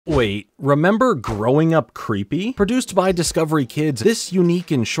Wait, remember Growing Up Creepie? Produced by Discovery Kids, this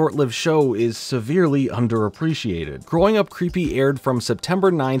unique and short-lived show is severely underappreciated. Growing Up Creepie aired from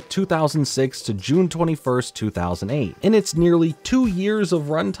September 9th, 2006 to June 21st, 2008. In its nearly 2 years of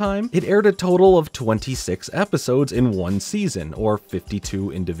runtime, it aired a total of 26 episodes in one season, or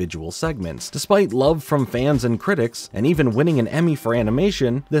 52 individual segments. Despite love from fans and critics, and even winning an Emmy for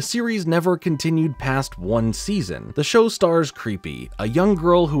animation, the series never continued past one season. The show stars Creepie, a young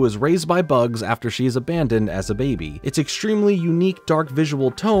girl who is raised by bugs after she is abandoned as a baby. Its extremely unique dark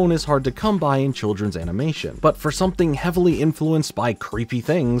visual tone is hard to come by in children's animation, but for something heavily influenced by creepy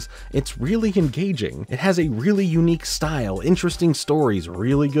things, it's really engaging. It has a really unique style, interesting stories,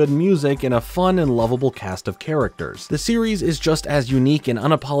 really good music, and a fun and lovable cast of characters. The series is just as unique and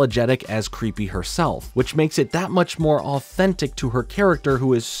unapologetic as Creepie herself, which makes it that much more authentic to her character,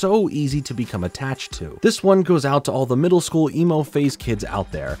 who is so easy to become attached to. This one goes out to all the middle school emo phase kids out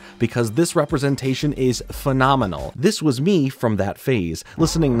there, because this representation is phenomenal. This was me from that phase,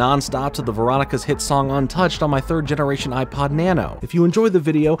 listening non-stop to the Veronica's hit song Untouched on my 3rd generation iPod Nano. If you enjoyed the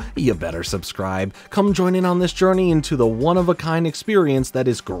video, you better subscribe. Come join in on this journey into the one-of-a-kind experience that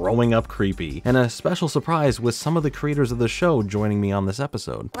is Growing Up Creepie, and a special surprise with some of the creators of the show joining me on this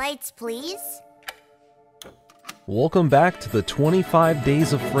episode. Lights, please. Welcome back to the 25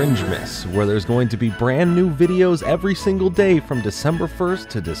 Days of Fringe-Miss, where there's going to be brand new videos every single day from December 1st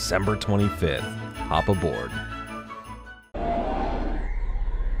to December 25th. Hop aboard.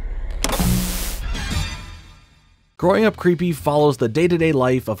 Growing Up Creepie follows the day-to-day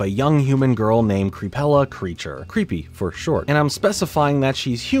life of a young human girl named Creepella Creature, Creepy for short, and I'm specifying that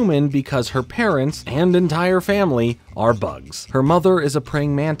she's human because her parents and entire family are bugs. Her mother is a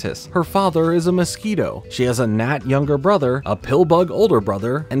praying mantis, her father is a mosquito, she has a gnat younger brother, a pill bug older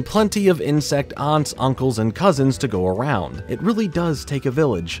brother, and plenty of insect aunts, uncles, and cousins to go around. It really does take a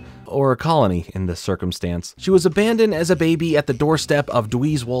village, or a colony in this circumstance. She was abandoned as a baby at the doorstep of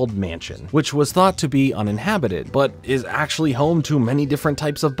Dweezwold Mansion, which was thought to be uninhabited, but is actually home to many different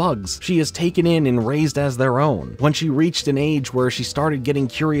types of bugs. She is taken in and raised as their own. When she reached an age where she started getting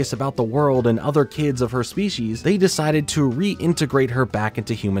curious about the world and other kids of her species, they decided to reintegrate her back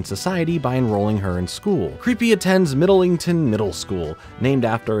into human society by enrolling her in school. Creepie attends Middlington Middle School, named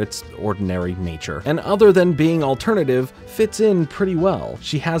after its ordinary nature, and other than being alternative, fits in pretty well.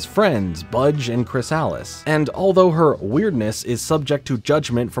 She has friends, Budge and Chrysalis, and although her weirdness is subject to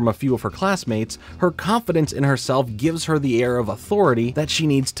judgment from a few of her classmates, her confidence in herself gives her the air of authority that she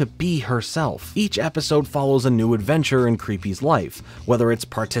needs to be herself. Each episode follows a new adventure in Creepie's life, whether it's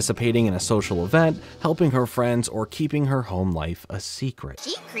participating in a social event, helping her friends, or keeping her home life a secret.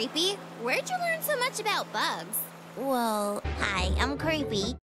 Gee, Creepie, where'd you learn so much about bugs? Well, hi, I'm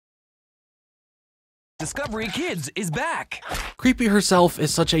Creepie. Discovery Kids is back! Creepie herself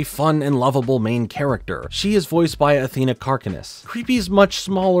is such a fun and lovable main character. She is voiced by Athena Karkanis. Creepie's much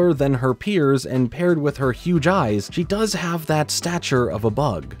smaller than her peers, and paired with her huge eyes, she does have that stature of a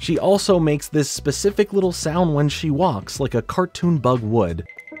bug. She also makes this specific little sound when she walks, like a cartoon bug would.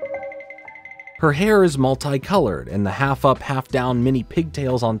 Her hair is multicolored, and the half-up, half-down mini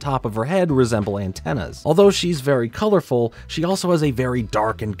pigtails on top of her head resemble antennas. Although she's very colorful, she also has a very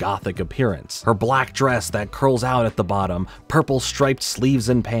dark and gothic appearance. Her black dress that curls out at the bottom, purple striped sleeves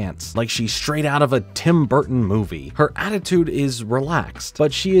and pants, like she's straight out of a Tim Burton movie. Her attitude is relaxed,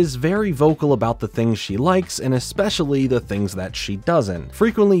 but she is very vocal about the things she likes, and especially the things that she doesn't,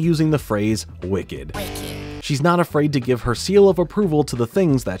 frequently using the phrase wicked. She's not afraid to give her seal of approval to the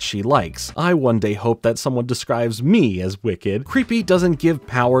things that she likes. I one day hope that someone describes me as wicked. Creepie doesn't give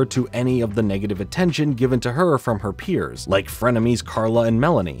power to any of the negative attention given to her from her peers, like frenemies Carla and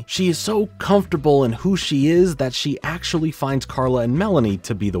Melanie. She is so comfortable in who she is that she actually finds Carla and Melanie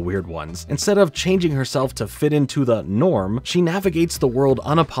to be the weird ones. Instead of changing herself to fit into the norm, she navigates the world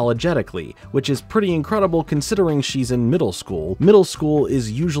unapologetically, which is pretty incredible considering she's in middle school. Middle school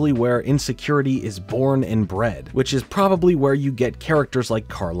is usually where insecurity is born and bred, which is probably where you get characters like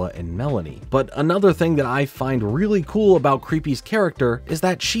Carla and Melanie. But another thing that I find really cool about Creepie's character is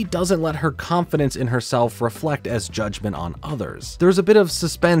that she doesn't let her confidence in herself reflect as judgment on others. There's a bit of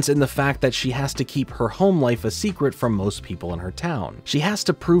suspense in the fact that she has to keep her home life a secret from most people in her town. She has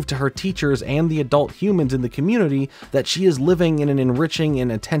to prove to her teachers and the adult humans in the community that she is living in an enriching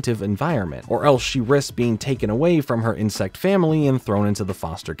and attentive environment, or else she risks being taken away from her insect family and thrown into the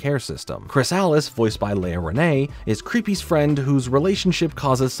foster care system. Chrysalis, voiced by Leia Renee, is Creepy's friend whose relationship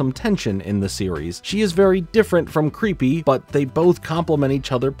causes some tension in the series. She is very different from Creepy, but they both complement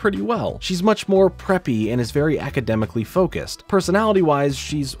each other pretty well. She's much more preppy and is very academically focused. Personality-wise,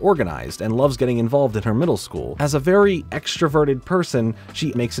 she's organized and loves getting involved in her middle school. As a very extroverted person,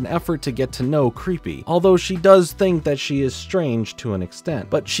 she makes an effort to get to know Creepy, although she does think that she is strange to an extent,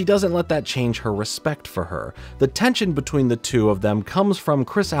 but she doesn't let that change her respect for her. The tension between the two of them comes from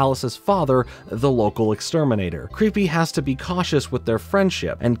Chris Alice's father, the local exterminator. Creepy has to be cautious with their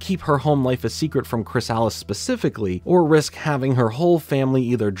friendship and keep her home life a secret from Chris Alice specifically, or risk having her whole family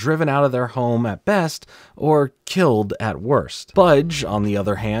either driven out of their home at best or killed at worst. Budge, on the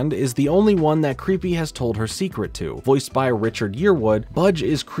other hand, is the only one that Creepy has told her secret to. Voiced by Richard Yearwood, Budge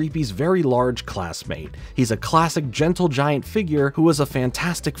is Creepy's very large classmate. He's a classic gentle giant figure who is a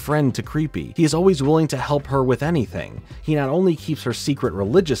fantastic friend to Creepy. He is always willing to help her with anything. He not only keeps her secret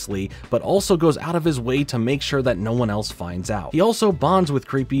religiously, but also goes out of his way to make sure that no one else finds out. He also bonds with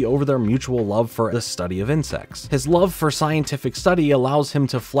Creepy over their mutual love for the study of insects. His love for scientific study allows him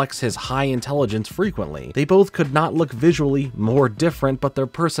to flex his high intelligence frequently. They both could not look visually more different, but their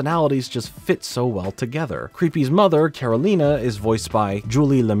personalities just fit so well together. Creepy's mother, Carolina, is voiced by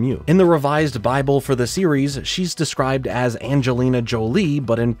Julie Lemieux. In the revised Bible for the series, she's described as Angelina Jolie,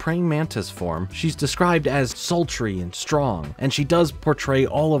 but in praying mantis form. She's described as sultry and strong, and she does portray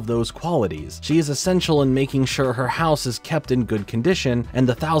all of those qualities. She is essential in making sure her house is kept in good condition, and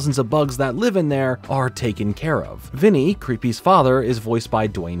the thousands of bugs that live in there are taken care of. Vinny, Creepy's father, is voiced by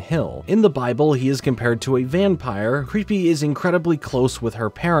Dwayne Hill. In the Bible, he is compared to a vampire. Creepy is incredibly close with her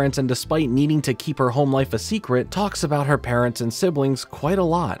parents, and despite needing to keep her home life a secret, talks about her parents and siblings quite a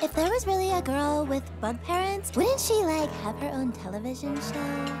lot. If there was really a girl with bug parents, wouldn't she, like, have her own television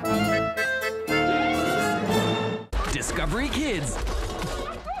show? Discovery Kids.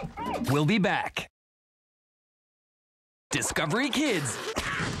 We'll be back. Discovery Kids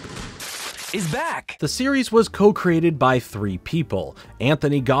is back. The series was co-created by 3 people: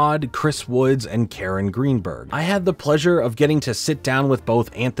 Anthony Gaud, Chris Woods, and Carin Greenberg. I had the pleasure of getting to sit down with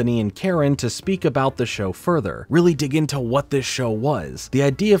both Anthony and Carin to speak about the show further, really dig into what this show was. The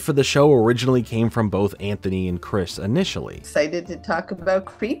idea for the show originally came from both Anthony and Chris initially. Excited to talk about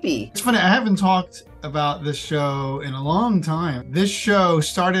Creepy. It's funny, I haven't talked about this show in a long time. This show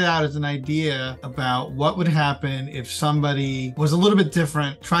started out as an idea about what would happen if somebody was a little bit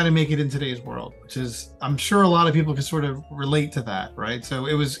different, trying to make it in today's world, which is, I'm sure a lot of people can sort of relate to that, right? So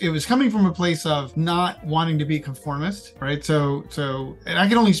it was coming from a place of not wanting to be conformist, right? So, and I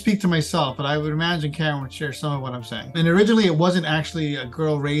can only speak to myself, but I would imagine Carin would share some of what I'm saying. And originally it wasn't actually a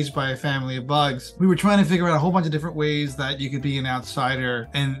girl raised by a family of bugs. We were trying to figure out a whole bunch of different ways that you could be an outsider,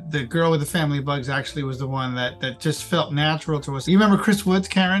 and the girl with the family of bugs actually was the one that just felt natural to us. You remember Chris Woods,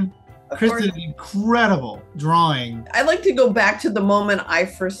 Carin? Chris did an incredible drawing. I'd like to go back to the moment I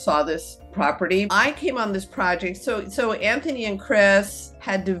first saw this property. I came on this project. So Anthony and Chris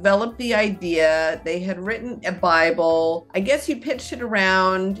had developed the idea. They had written a Bible. I guess you pitched it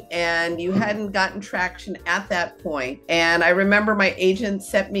around and you hadn't gotten traction at that point. And I remember my agent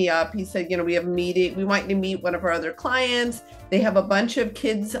set me up. He said, we have a meeting. We want you to meet one of our other clients. They have a bunch of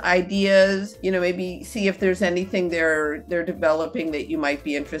kids' ideas, maybe see if there's anything they're developing that you might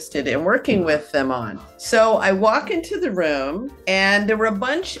be interested in working with them on. So I walk into the room and there were a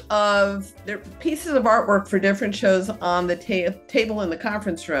bunch of pieces of artwork for different shows on the table in the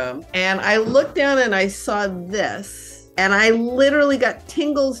conference room. And I looked down and I saw this, and I literally got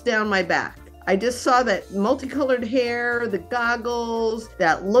tingles down my back. I just saw that multicolored hair, the goggles,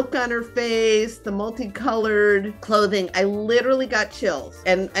 that look on her face, the multicolored clothing. I literally got chills.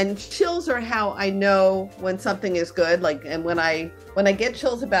 And chills are how I know when something is good. And when I get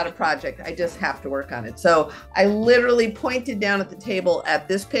chills about a project, I just have to work on it. So I literally pointed down at the table at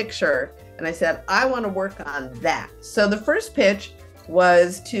this picture and I said, I want to work on that. So the first pitch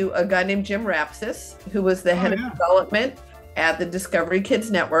was to a guy named Jim Rapsis, who was the head of development at the Discovery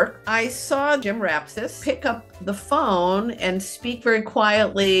Kids Network. I saw Jim Rapsis pick up the phone and speak very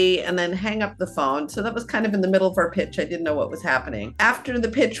quietly and then hang up the phone. So that was kind of in the middle of our pitch. I didn't know what was happening. After the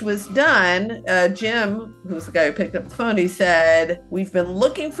pitch was done, Jim, who was the guy who picked up the phone, he said, we've been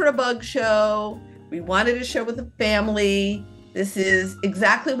looking for a bug show. We wanted a show with a family. This is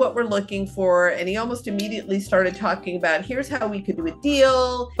exactly what we're looking for. And he almost immediately started talking about, here's how we could do a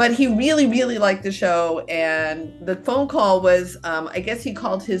deal. But he really, really liked the show. And the phone call was, I guess he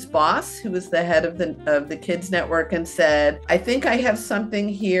called his boss, who was the head of the Kids Network, and said, I think I have something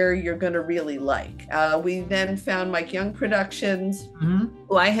here you're going to really like. We then found Mike Young Productions,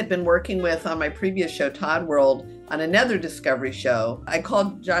 who I had been working with on my previous show, Todd World, on another Discovery show. I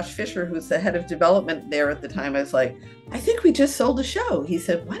called Josh Fisher, who's the head of development there at the time. I was like, I think we just sold a show. He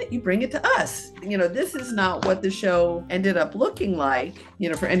said, why don't you bring it to us? This is not what the show ended up looking like,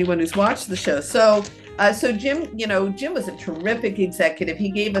 for anyone who's watched the show. So Jim, Jim was a terrific executive. He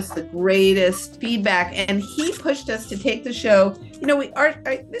gave us the greatest feedback, and he pushed us to take the show.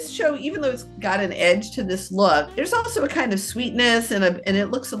 This show, even though it's got an edge to this look, there's also a kind of sweetness and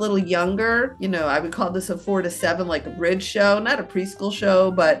it looks a little younger. I would call this a 4 to 7, like a bridge show, not a preschool show,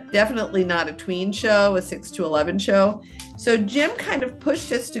 but definitely not a tween show, a 6 to 11 show. So Jim kind of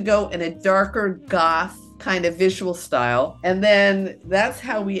pushed us to go in a darker goth kind of visual style. And then that's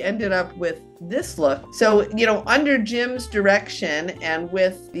how we ended up with this look. So, under Jim's direction and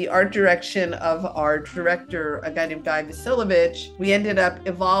with the art direction of our director, a guy named Guy Vasilovich, we ended up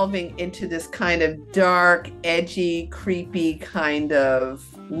evolving into this kind of dark, edgy, creepy kind of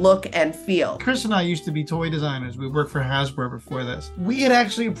look and feel. Chris and I used to be toy designers. We worked for Hasbro before this. We had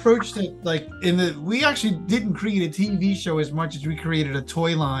actually approached it we actually didn't create a TV show as much as we created a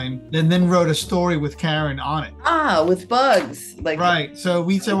toy line and then wrote a story with Carin on it. With bugs. Right. So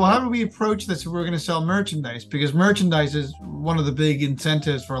we said, well, how do we approach this if we're going to sell merchandise? Because merchandise is one of the big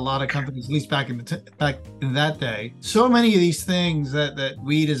incentives for a lot of companies, at least back in that day. So many of these things that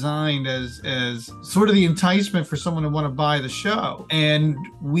we designed as sort of the enticement for someone to want to buy the show. And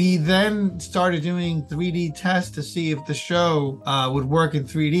we then started doing 3D tests to see if the show would work in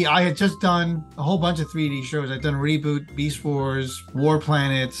 3D. I had just done a whole bunch of 3D shows. I'd done Reboot, Beast Wars, War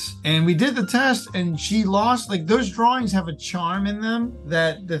Planets, and we did the test, and she lost. Those drawings have a charm in them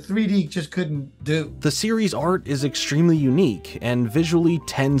that the 3D just couldn't do. The series art is extremely unique and visually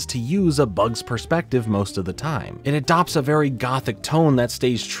tends to use a bug's perspective most of the time. It adopts a very gothic tone that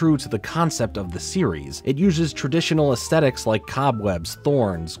stays true to the concept of the series. It uses traditional aesthetics like cobwebs,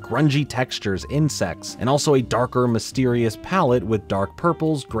 thorns, grungy textures, insects, and also a darker, mysterious palette with dark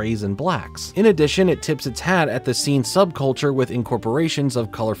purples, grays, and blacks. In addition, it tips its hat at the scene subculture with incorporations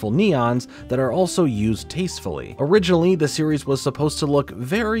of colorful neons that are also used tastefully. Originally, the series was supposed to look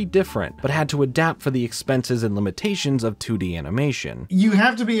very different, but had to adapt for the expenses and limitations of 2D animation. You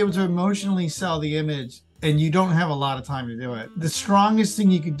have to be able to emotionally sell the image, and you don't have a lot of time to do it. The strongest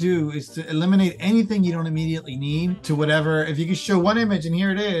thing you could do is to eliminate anything you don't immediately need to whatever. If you could show one image and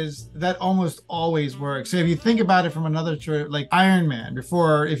here it is, that almost always works. So if you think about it from another, like Iron Man,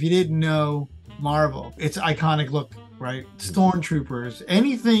 before, if you didn't know Marvel, its iconic look, right? Stormtroopers,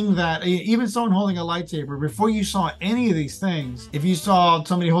 anything that, even someone holding a lightsaber, before you saw any of these things, if you saw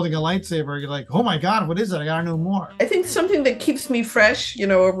somebody holding a lightsaber, you're like, oh my God, what is it? I gotta know more. I think something that keeps me fresh,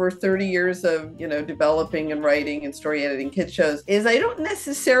 over 30 years of, developing and writing and story editing kid shows is I don't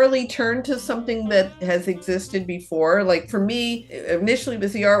necessarily turn to something that has existed before. Like for me, initially it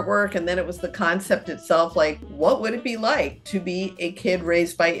was the artwork and then it was the concept itself. Like, what would it be like to be a kid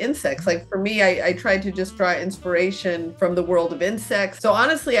raised by insects? Like for me, I tried to just draw inspiration from the world of insects. So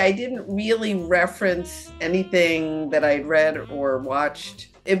honestly, I didn't really reference anything that I'd read or watched.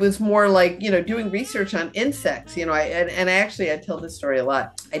 It was more like, doing research on insects, I tell this story a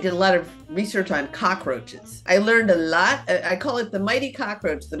lot. I did a lot of research on cockroaches. I learned a lot. I call it the mighty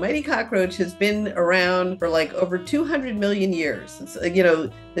cockroach. The mighty cockroach has been around for over 200 million years. It's,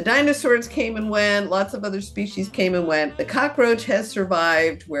 the dinosaurs came and went, lots of other species came and went. The cockroach has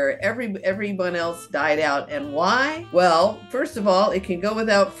survived where everyone else died out. And why? Well, first of all, it can go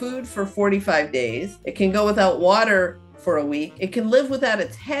without food for 45 days. It can go without water for a week. It can live without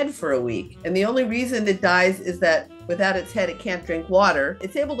its head for a week. And the only reason it dies is that without its head, it can't drink water.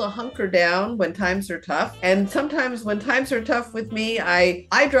 It's able to hunker down when times are tough. And sometimes when times are tough with me,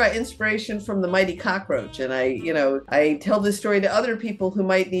 I draw inspiration from the mighty cockroach. And I tell this story to other people who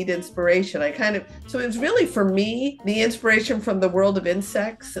might need inspiration. So it's really for me, the inspiration from the world of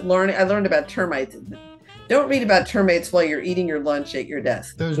insects. I learned about termites. Don't read about termites while you're eating your lunch at your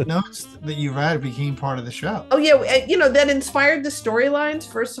desk. Those notes that you read became part of the show. Oh yeah, that inspired the storylines,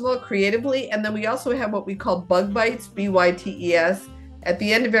 first of all, creatively. And then we also have what we call bug bites, BYTES. At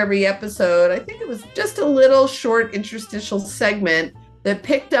the end of every episode, I think it was just a little short interstitial segment that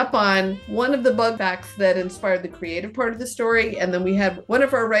picked up on one of the bug facts that inspired the creative part of the story. And then we had one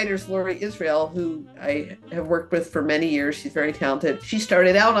of our writers, Lori Israel, who I have worked with for many years. She's very talented. She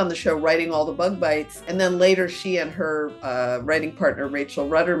started out on the show writing all the bug bites. And then later she and her writing partner, Rachel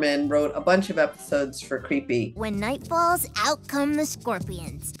Rudderman, wrote a bunch of episodes for Creepy. When night falls, out come the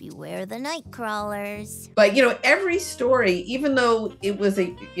scorpions. Beware the night crawlers. But, every story, even though it was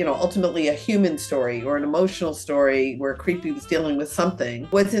ultimately a human story or an emotional story where Creepy was dealing with something something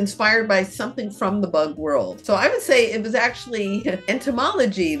was inspired by something from the bug world. So I would say it was actually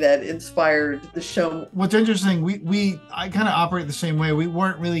entomology that inspired the show. What's interesting, I kind of operate the same way. We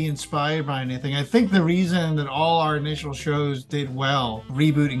weren't really inspired by anything. I think the reason that all our initial shows did well,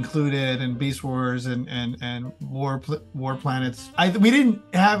 Reboot included, and Beast Wars and War Planets, we didn't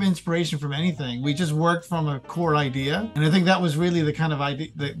have inspiration from anything. We just worked from a core idea, and I think that was really the kind of idea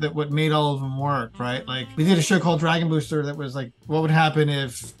that what made all of them work, right? Like, we did a show called Dragon Booster that was like, what would happen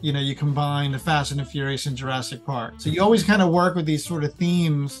if, you know, you combine the Fast and the Furious and Jurassic Park? So you always kind of work with these sort of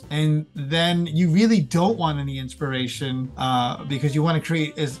themes, and then you really don't want any inspiration because you want to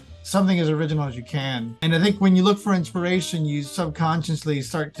create something as original as you can. And I think when you look for inspiration, you subconsciously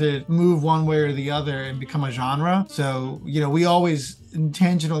start to move one way or the other and become a genre. So, you know, we always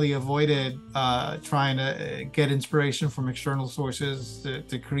intentionally avoided trying to get inspiration from external sources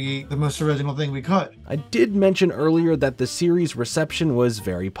to create the most original thing we could. I did mention earlier that the series' reception was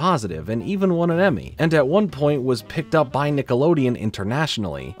very positive and even won an Emmy, and at one point was picked up by Nickelodeon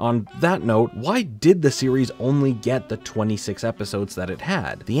internationally. On that note, why did the series only get the 26 episodes that it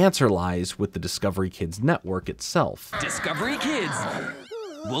had? The answer lies with the Discovery Kids network itself. Discovery Kids.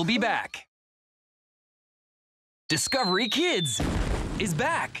 We'll be back. Discovery Kids is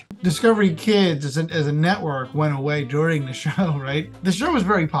back. Discovery Kids as a network went away during the show, right? The show was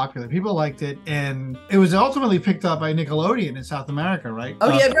very popular. People liked it, and it was ultimately picked up by Nickelodeon in South America, right?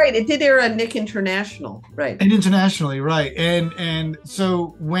 Oh, yeah, right. It did air on Nick International, right? And internationally, right. And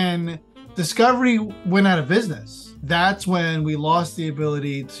so when Discovery went out of business, that's when we lost the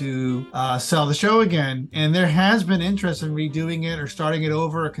ability to sell the show again. And there has been interest in redoing it or starting it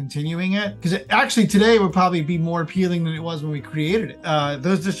over or continuing it. Because actually today would probably be more appealing than it was when we created it.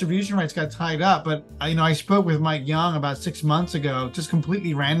 Those distribution rights got tied up. But I spoke with Mike Young about 6 months ago, just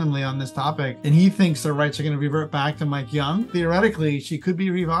completely randomly on this topic. And he thinks the rights are going to revert back to Mike Young. Theoretically, she could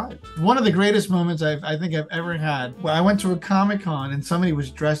be revived. One of the greatest moments I think I've ever had, where I went to a Comic-Con and somebody was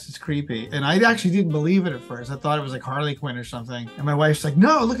dressed as Creepy. And I actually didn't believe it at first. I thought it was like Harley Quinn or something, and my wife's like,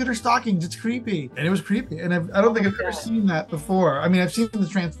 no, look at her stockings, it's creepy. And it was creepy, and I don't think I've ever seen that before. I mean, I've seen the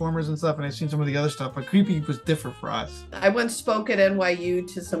Transformers and stuff, and I've seen some of the other stuff, but creepy was different for us. I once spoke at NYU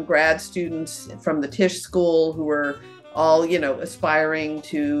to some grad students from the Tisch School who were all, aspiring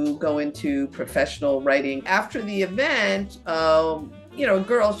to go into professional writing. After the event, a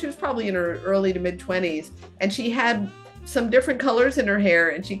girl, she was probably in her early to mid 20s, and she had some different colors in her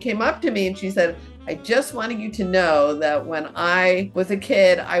hair, and she came up to me and she said, I just wanted you to know that when I was a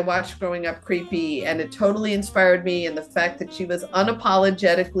kid, I watched Growing Up Creepy, and it totally inspired me. And the fact that she was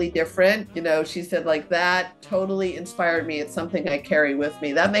unapologetically different, she said, like, that totally inspired me. It's something I carry with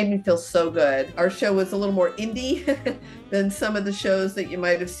me. That made me feel so good. Our show was a little more indie than some of the shows that you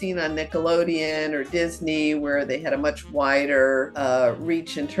might have seen on Nickelodeon or Disney, where they had a much wider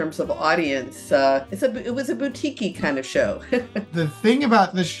reach in terms of audience. It was a boutique-y kind of show. The thing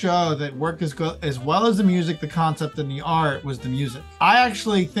about this show that worked as well as the music, the concept, and the art was the music. I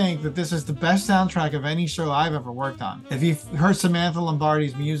actually think that this is the best soundtrack of any show I've ever worked on. If you've heard Samantha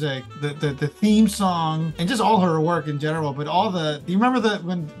Lombardi's music, the theme song, and just all her work in general, but do you remember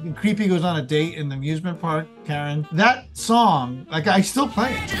when Creepy goes on a date in the amusement park, Carin? That song, like, I still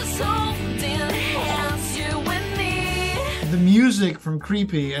play it. The music from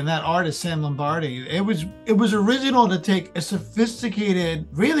Creepy and that artist Sam Lombardi, it was original to take a sophisticated,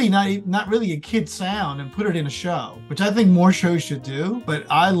 really not really a kid sound and put it in a show, which I think more shows should do. But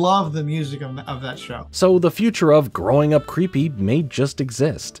I love the music of that show. So the future of Growing Up Creepy may just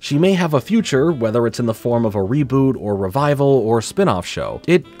exist. She may have a future, whether it's in the form of a reboot or revival or spin-off show.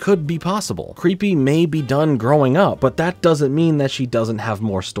 It could be possible. Creepy may be done growing up, but that doesn't mean that she doesn't have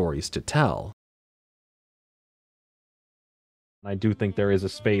more stories to tell. I do think there is a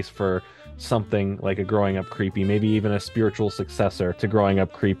space for something like a Growing Up Creepy, maybe even a spiritual successor to Growing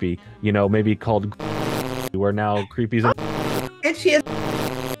Up Creepy, maybe called where now Creepy's and she is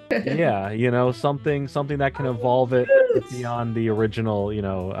yeah, something that can evolve it beyond the original, IP.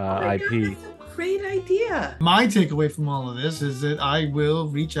 God, great idea. My takeaway from all of this is that I will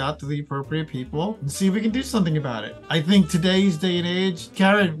reach out to the appropriate people and see if we can do something about it. I think today's day and age,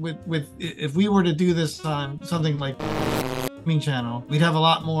 Carin, if we were to do this on something like channel, we'd have a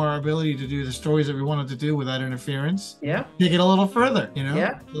lot more ability to do the stories that we wanted to do without interference. Yeah. Take it a little further,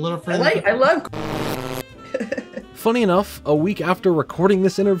 Yeah. A little further. I love. Funny enough, a week after recording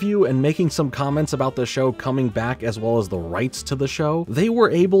this interview and making some comments about the show coming back as well as the rights to the show, they were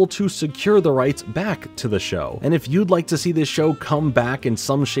able to secure the rights back to the show. And if you'd like to see this show come back in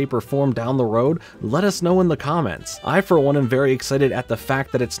some shape or form down the road, let us know in the comments. I, for one, am very excited at the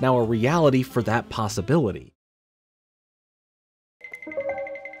fact that it's now a reality for that possibility.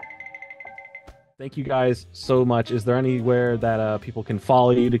 Thank you guys so much. Is there anywhere that people can follow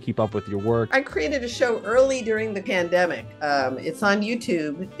you to keep up with your work? I created a show early during the pandemic. It's on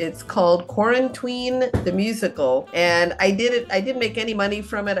YouTube. It's called Quarantine the Musical. And I didn't make any money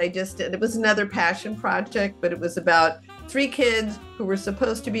from it. It was another passion project, but it was about 3 kids who were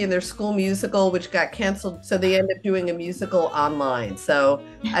supposed to be in their school musical, which got canceled. So they ended up doing a musical online. So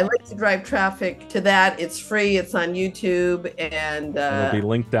I like to drive traffic to that. It's free. It's on YouTube. And it'll be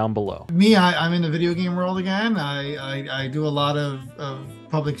linked down below. Me, I'm in the video game world again. I do a lot of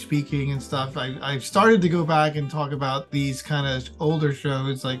public speaking and stuff. I've started to go back and talk about these kind of older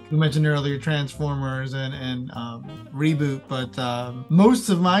shows, like we mentioned earlier, Transformers and Reboot. But most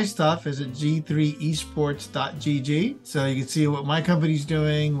of my stuff is at g3esports.gg. So you can see what my company's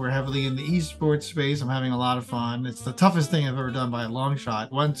doing. We're heavily in the esports space. I'm having a lot of fun. It's the toughest thing I've ever done by a long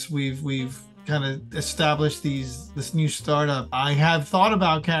shot. Once we've kind of established this new startup, I have thought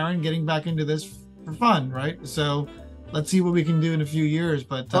about, Carin, getting back into this for fun, right? So let's see what we can do in a few years.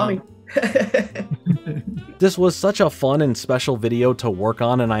 But this was such a fun and special video to work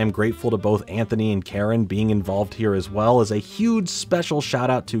on, and I am grateful to both Anthony and Carin being involved here, as well as a huge special shout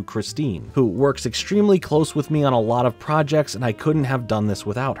out to Christine, who works extremely close with me on a lot of projects, and I couldn't have done this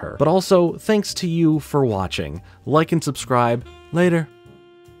without her. But also, thanks to you for watching. Like and subscribe. Later.